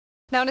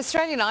Now, an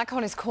Australian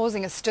icon is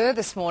causing a stir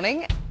this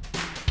morning. A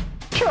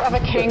picture of a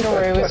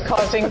kangaroo is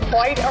causing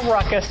quite a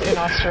ruckus in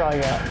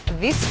Australia.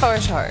 This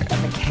photo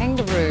of a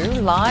kangaroo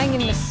lying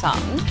in the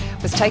sun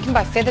was taken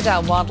by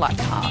Featherdale Wildlife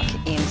Park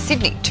in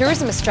Sydney.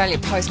 Tourism Australia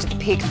posted the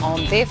pic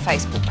on their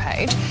Facebook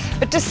page,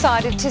 but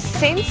decided to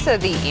censor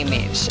the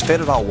image.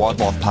 Featherdale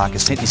Wildlife Park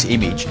has sent this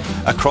image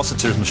across to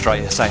Tourism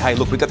Australia to say, hey,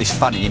 look, we've got this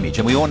funny image.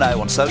 And we all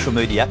know on social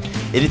media,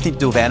 anything to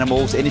do with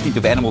animals, anything to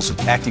do with animals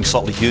acting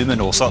slightly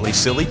human or slightly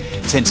silly,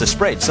 tends to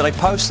spread. So they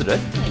posted it,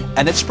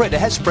 and it spread. It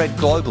has spread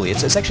globally.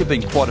 It's actually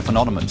been quite a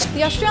phenomenon.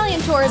 The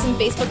Australian Tourism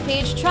Facebook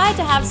page tried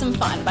to have some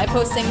fun by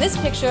posting this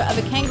picture of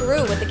a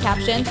kangaroo with the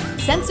caption,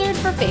 "Censored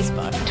for Facebook."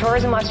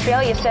 Tourism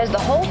Australia says the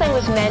whole thing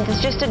was meant as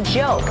just a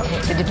joke.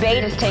 The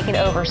debate has taken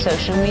over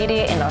social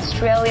media in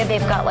Australia.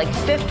 They've got like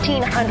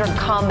 1,500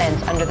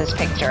 comments under this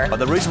picture.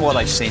 The reason why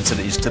they censored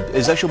it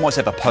is actually almost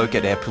have a poke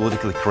at our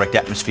politically correct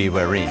atmosphere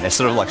we're in. They're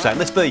sort of like saying,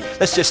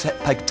 let's just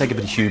take a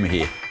bit of humour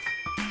here.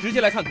 直接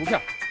来看图片，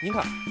您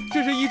看，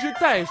这是一只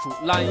袋鼠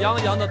懒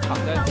洋洋地躺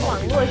在网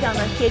络上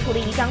呢贴出了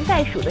一张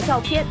袋鼠的照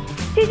片，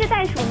这只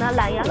袋鼠呢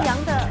懒洋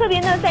洋的，特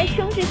别呢在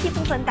生殖器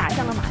部分打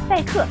上了马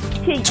赛克。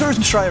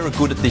Tourism Australia are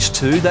good at this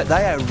too. That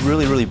they are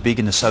really big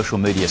in the social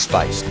media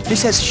space.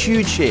 This has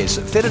huge shares.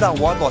 Featherdale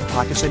Wildlife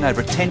Park has seen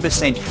over a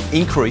 10%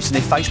 increase in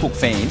their Facebook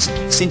fans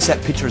since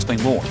that picture has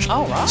been launched.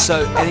 Oh right.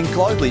 So and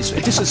globally,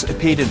 this has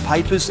appeared in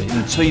papers, in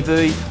the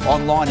TV,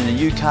 online in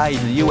the UK,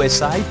 in the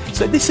USA.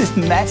 So this is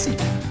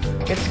massive.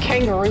 It's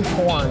kangaroo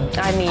porn.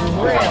 I mean,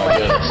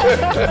 really.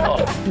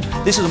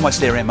 This is almost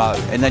their MO,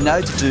 and they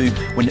know to do,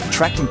 when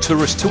attracting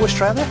tourists to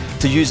Australia,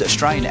 to use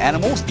Australian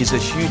animals is the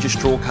hugest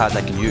draw card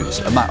they can use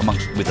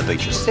with the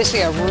beaches.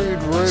 Especially a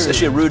rude roo.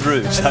 Especially a rude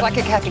roo. It's like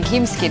a Kath and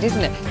Kim skit,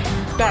 isn't it?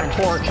 That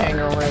poor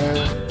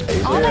kangaroo.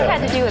 All they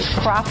had to do was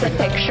crop the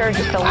picture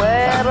just a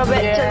little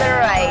bit to the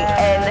right,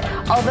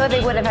 and although they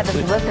would have had the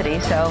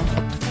publicity, so...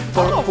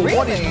 For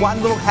what is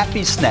one little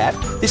happy snap,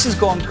 this has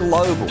gone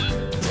global.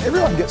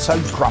 Everyone gets so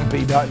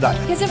grumpy, don't they?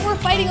 Because if we're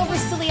fighting over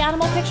silly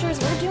animal pictures,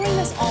 we're doing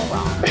this all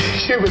wrong.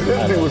 Yeah, but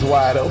this dude was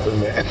wide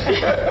open, man.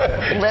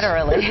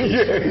 Literally.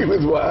 Yeah, he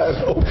was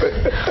wide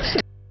open.